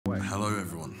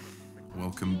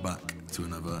Welcome back to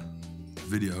another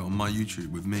video on my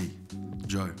YouTube with me,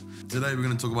 Joe. Today we're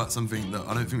going to talk about something that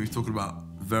I don't think we've talked about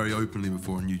very openly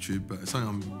before on YouTube, but it's something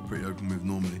I'm pretty open with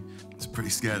normally. It's pretty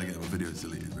scared to get my videos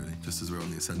deleted, really, just as we're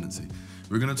on the ascendancy.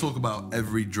 We're going to talk about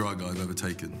every drug I've ever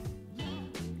taken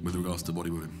with regards to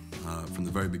bodybuilding, from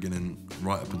the very beginning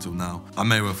right up until now. I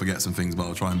may well forget some things, but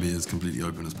I'll try and be as completely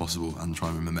open as possible and try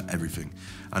and remember everything.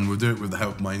 And we'll do it with the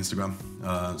help of my Instagram.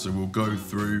 So we'll go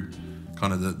through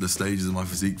kind of the stages of my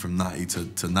physique from natty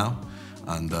to now,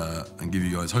 and give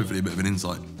you guys hopefully a bit of an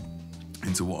insight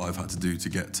into what I've had to do to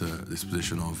get to this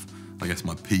position of, I guess,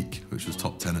 my peak, which was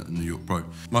top 10 at the New York Pro.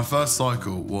 My first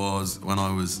cycle was when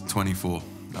I was 24.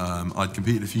 I'd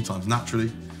competed a few times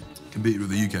naturally, competed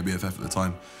with the UK BFF at the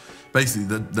time.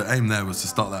 Basically, the aim there was to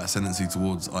start that ascendancy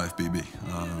towards IFBB.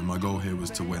 My goal here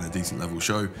was to win a decent level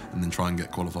show and then try and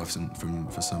get qualified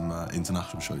for some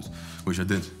international shows, which I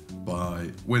did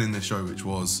by winning this show, which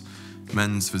was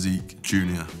Men's Physique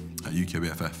Junior at UK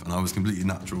BFF. And I was completely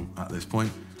natural at this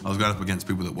point. I was going up against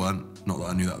people that weren't, not that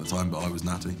I knew that at the time, but I was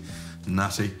natty.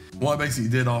 What I basically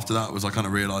did after that was I kind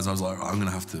of realised I was like, I'm going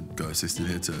to have to go assisted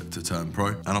here to turn pro.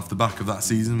 And off the back of that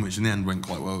season, which in the end went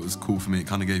quite well, it was cool for me. It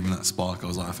kind of gave me that spark. I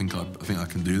was like, I think I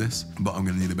can do this, but I'm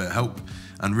going to need a bit of help.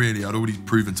 And really, I'd already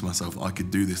proven to myself that I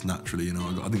could do this naturally. You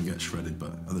know, I didn't get shredded,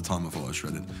 but at the time I thought I was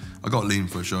shredded. I got lean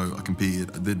for a show. I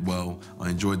competed. I did well.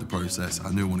 I enjoyed the process. I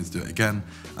knew I wanted to do it again.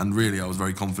 And really, I was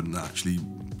very confident that actually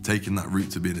taking that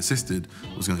route to being assisted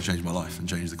was going to change my life and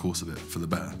change the course of it for the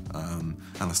better. And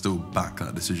I still back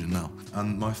that decision now.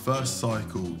 And my first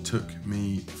cycle took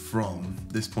me from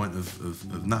this point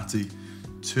of natty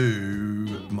to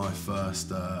my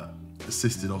first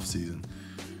assisted off season,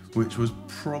 which was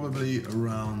probably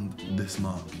around this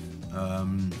mark.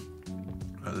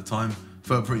 At the time,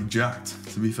 felt pretty jacked,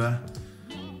 to be fair.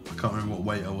 I can't remember what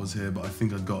weight I was here, but I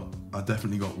think I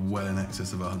definitely got well in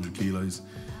excess of 100 kilos.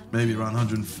 Maybe around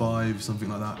 105, something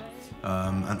like that.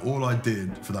 And all I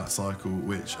did for that cycle,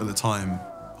 which at the time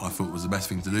I thought was the best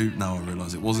thing to do, now I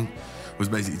realise it wasn't, was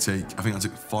basically I think I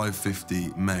took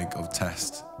 550 meg of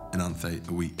test in Anthe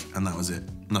a week, and that was it,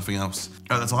 nothing else.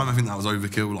 At the time, I think that was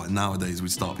overkill. Like nowadays,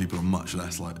 we'd start people on much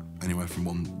less, like anywhere from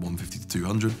 150 to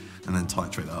 200, and then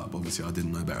titrate that up. Obviously, I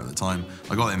didn't know better at the time.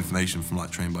 I got that information from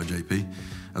like Trained by JP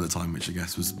at the time, which I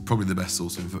guess was probably the best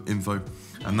source of info.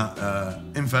 And that,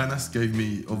 in fairness, gave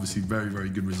me obviously very, very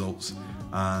good results.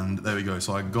 And there we go.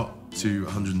 So I got to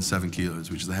 107 kilos,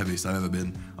 which is the heaviest I've ever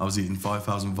been. I was eating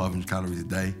 5,500 calories a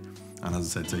day, and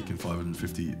as I said, taking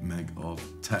 550 meg of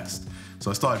test.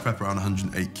 So I started prep around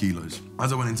 108 kilos.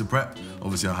 As I went into prep,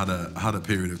 obviously I had a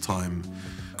period of time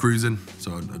cruising,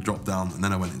 so I dropped down and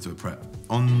then I went into a prep.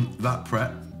 On that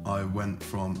prep, I went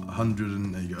from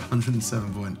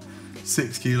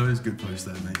 107.6 kilos, good post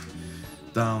there, mate,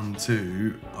 down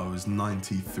to, I was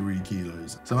 93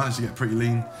 kilos. So I managed to get pretty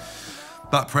lean.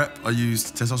 That prep, I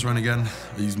used testosterone again,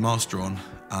 I used Masteron,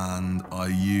 and I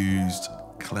used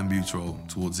clenbuterol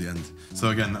towards the end. So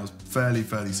again, that was fairly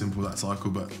simple, that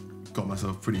cycle, but got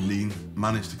myself pretty lean.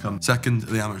 Managed to come second at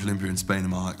the Amateur Olympia in Spain in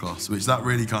my height class, which that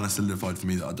really kind of solidified for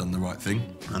me that I'd done the right thing.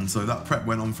 And so that prep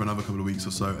went on for another couple of weeks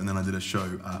or so, and then I did a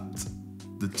show at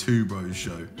the Two Bros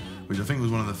show, which I think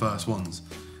was one of the first ones.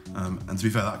 And to be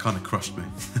fair, that kind of crushed me.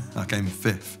 I came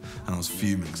fifth, and I was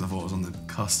fuming because I thought I was on the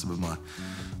cusp of my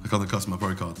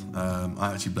pro card.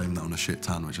 I actually blamed that on a shit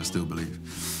tan, which I still believe.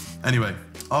 Anyway,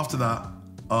 after that,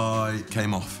 I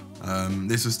came off.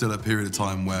 This was still a period of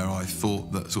time where I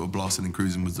thought that sort of blasting and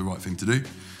cruising was the right thing to do,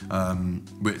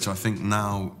 which I think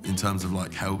now, in terms of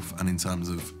like health and in terms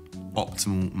of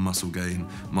optimal muscle gain,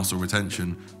 muscle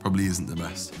retention, probably isn't the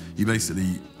best. You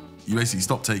basically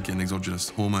stop taking exogenous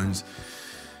hormones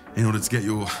in order to get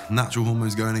your natural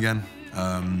hormones going again,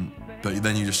 but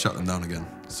then you just shut them down again.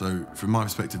 So from my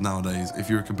perspective nowadays, if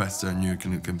you're a competitor and you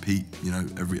can compete, you know,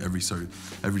 every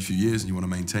few years, and you want to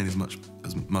maintain as much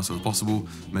muscle as possible,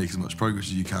 make as much progress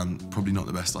as you can, probably not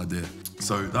the best idea.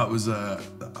 So that was,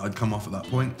 I'd come off at that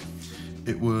point.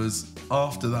 It was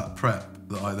after that prep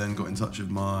that I then got in touch with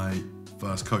my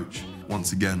first coach.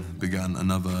 Once again, began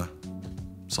another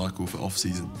cycle for off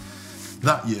season.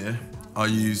 That year, I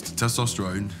used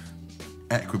testosterone,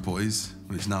 equipoise,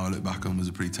 which now I look back on was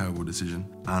a pretty terrible decision,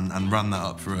 and ran that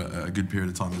up for a good period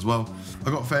of time as well. I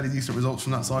got fairly decent results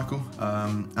from that cycle,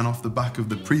 and off the back of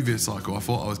the previous cycle, I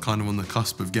thought I was kind of on the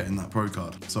cusp of getting that pro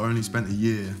card. So I only spent a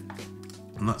year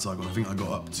on that cycle. I think I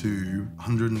got up to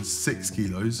 106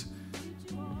 kilos,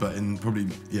 but in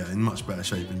much better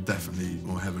shape and definitely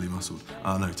more heavily muscled.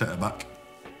 No, take that back.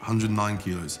 109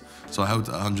 kilos. So I held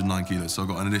at 109 kilos. So I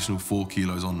got an additional 4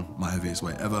 kilos on my heaviest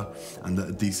weight ever, and at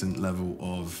a decent level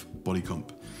of body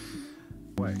comp.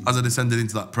 As I descended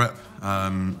into that prep,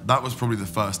 that was probably the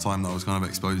first time that I was kind of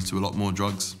exposed to a lot more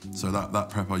drugs. So that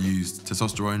prep I used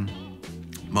testosterone,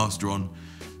 Masteron,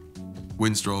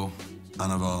 Winstrol,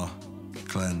 Anavar,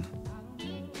 Clen,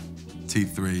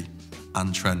 T3,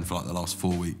 and Tren for like the last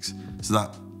 4 weeks. So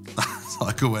that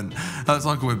cycle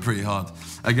went pretty hard.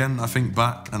 Again, I think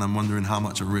back and I'm wondering how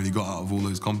much I really got out of all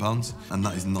those compounds, and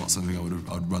that is not something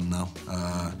I'd run now,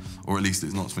 or at least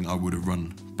it's not something I would have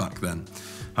run back then.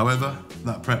 However,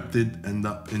 that prep did end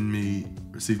up in me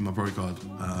receiving my pro card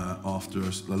after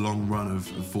a long run of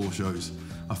 4 shows.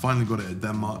 I finally got it at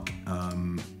Denmark,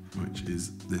 which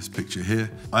is this picture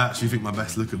here. I actually think my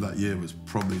best look of that year was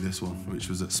probably this one, which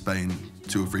was at Spain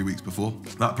 2 or 3 weeks before.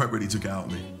 That prep really took it out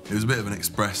of me. It was a bit of an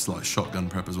express, like, shotgun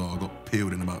prep as well. I got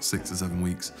peeled in about 6 or 7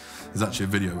 weeks. There's actually a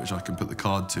video which I can put the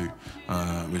card to,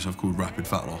 which I've called Rapid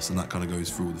Fat Loss, and that kind of goes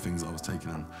through all the things that I was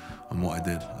taking and what I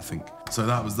did, I think. So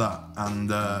that was that, and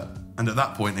at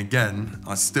that point, again,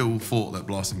 I still thought that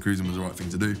blasting cruising was the right thing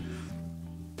to do.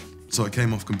 So I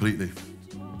came off completely.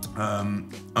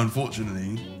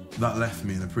 Unfortunately, that left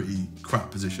me in a pretty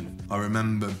crap position. I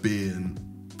remember being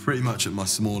pretty much at my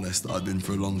smallest that I'd been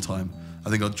for a long time. I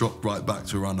think I dropped right back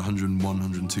to around 101,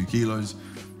 102 kilos.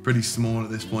 Pretty small at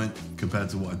this point compared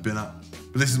to what I'd been at.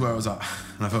 But this is where I was at,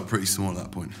 and I felt pretty small at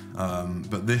that point.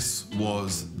 But this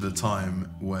was the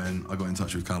time when I got in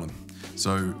touch with Callum.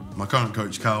 So my current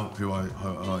coach, Cal, who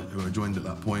I joined at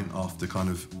that point after kind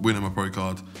of winning my pro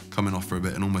card, coming off for a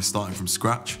bit and almost starting from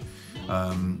scratch.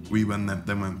 We then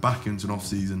went back into an off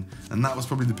season, and that was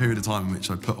probably the period of time in which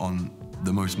I put on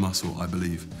the most muscle, I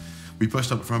believe. We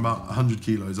pushed up from about 100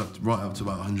 kilos right up to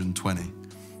about 120,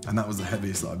 and that was the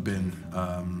heaviest that I've been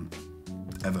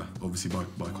ever, obviously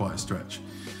by quite a stretch.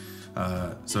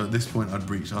 So at this point I'd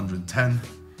reached 110,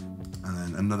 and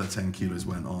then another 10 kilos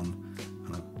went on,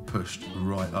 and I pushed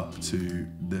right up to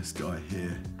this guy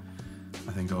here.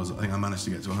 I think I managed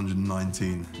to get to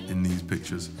 119 in these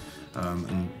pictures,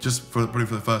 and just probably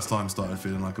for the first time started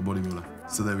feeling like a bodybuilder.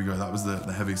 So there we go, that was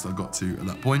the heaviest I got to at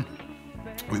that point.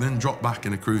 We then dropped back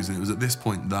in a cruise, and it was at this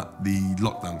point that the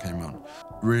lockdown came around.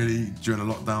 Really, during a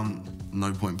lockdown,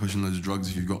 no point pushing loads of drugs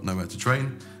if you've got nowhere to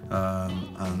train,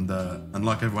 and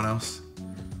like everyone else,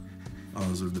 I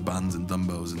was with the bands and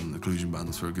dumbbells and occlusion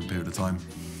bands for a good period of time.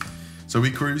 So we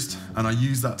cruised, and I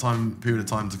used that period of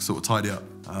time to sort of tidy up,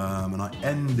 and I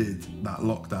ended that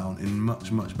lockdown in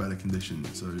much, much better condition.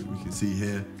 So we can see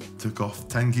here, took off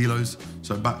 10 kilos,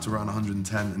 so back to around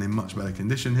 110 and in much better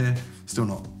condition here. Still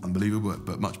not unbelievable,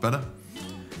 but much better.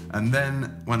 And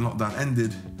then when lockdown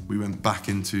ended, we went back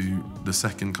into the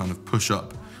second kind of push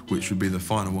up, which would be the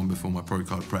final one before my pro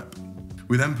card prep.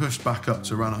 We then pushed back up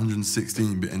to around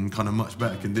 116, but in kind of much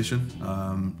better condition.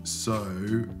 So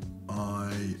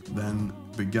I then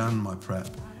began my prep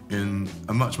in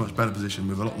a much, much better position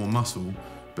with a lot more muscle,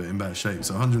 but in better shape.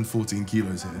 So 114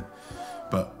 kilos here,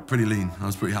 but pretty lean. I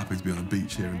was pretty happy to be on a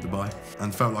beach here in Dubai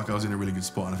and felt like I was in a really good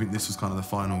spot. And I think this was kind of the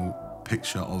final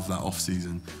picture of that off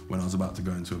season when I was about to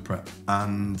go into a prep.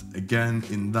 And again,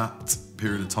 in that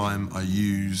period of time, I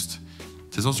used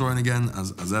testosterone again,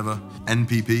 as ever.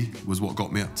 NPP was what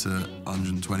got me up to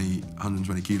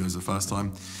 120 kilos the first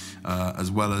time,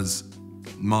 as well as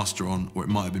Masteron, or it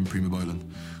might have been Primobolan.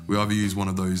 We either used one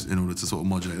of those in order to sort of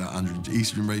modulate that androgen to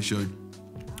estrogen ratio.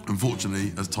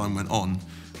 Unfortunately, as time went on,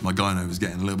 my gyno was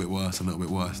getting a little bit worse, and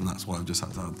that's why I've just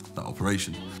had to have that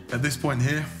operation. At this point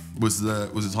here was the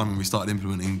time when we started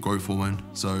implementing growth hormone.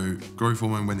 So growth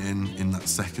hormone went in that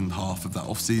second half of that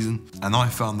off season, and I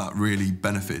found that really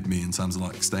benefited me in terms of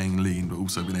like staying lean, but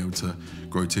also being able to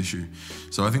grow tissue.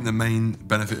 So I think the main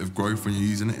benefit of growth when you're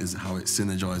using it is how it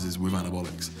synergizes with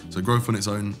anabolics. So growth on its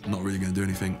own, not really going to do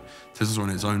anything. Testosterone on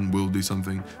its own will do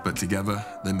something, but together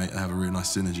they have a really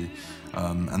nice synergy.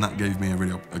 And that gave me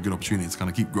a good opportunity to kind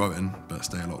of keep growing, but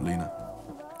stay a lot leaner.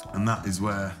 And that is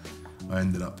where I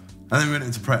ended up. And then we went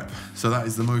into prep. So that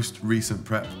is the most recent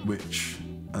prep, which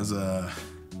as a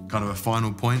kind of a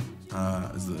final point,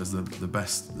 as the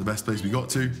best place we got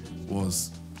to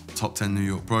was top 10 New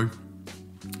York Pro.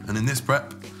 And in this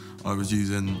prep, I was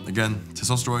using, again,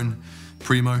 testosterone,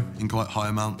 Primo in quite high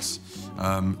amounts,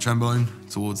 Trenbolone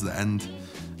towards the end,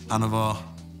 Anavar,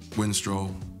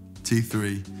 Winstrol,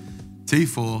 T3,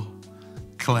 T4,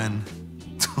 Clen,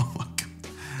 oh my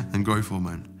God, and growth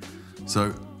hormone.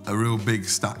 So a real big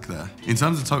stack there. In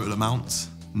terms of total amounts,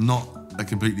 not a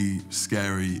completely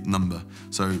scary number.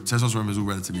 So testosterone was all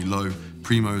relatively low.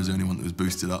 Primo was the only one that was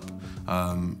boosted up.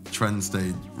 Tren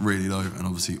stayed really low, and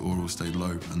obviously oral stayed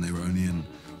low, and they were only in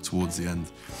towards the end.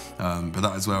 But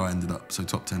that is where I ended up, so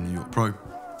top 10 New York Pro.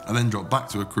 I then dropped back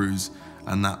to a cruise,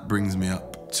 and that brings me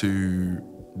up to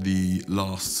the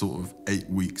last sort of 8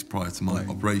 weeks prior to my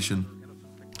operation.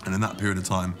 And in that period of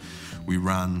time, we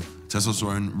ran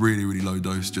testosterone, really, really low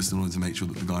dose, just in order to make sure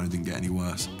that the gyno didn't get any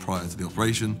worse prior to the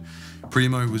operation.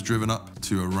 Primo was driven up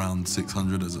to around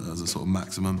 600 as a sort of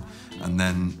maximum. And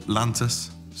then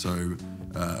Lantus, so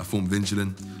a form of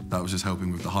insulin, that was just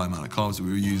helping with the high amount of carbs that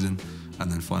we were using.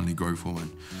 And then finally growth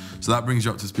hormone. So that brings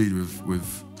you up to speed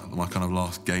with my kind of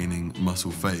last gaining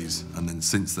muscle phase. And then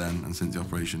since then, and since the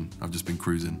operation, I've just been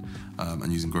cruising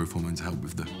and using growth hormone to help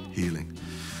with the healing.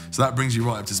 So that brings you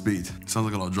right up to speed. Sounds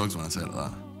like a lot of drugs when I say it like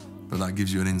that, but that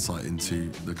gives you an insight into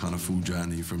the kind of full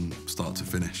journey from start to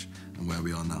finish and where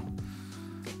we are now.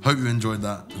 Hope you enjoyed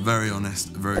that. Very honest,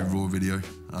 very raw video.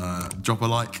 Drop a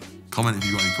like, comment if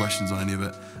you've got any questions on any of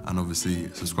it, and obviously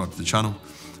subscribe to the channel.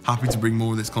 Happy to bring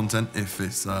more of this content if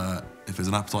there's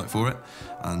an appetite for it,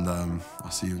 and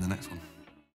I'll see you in the next one.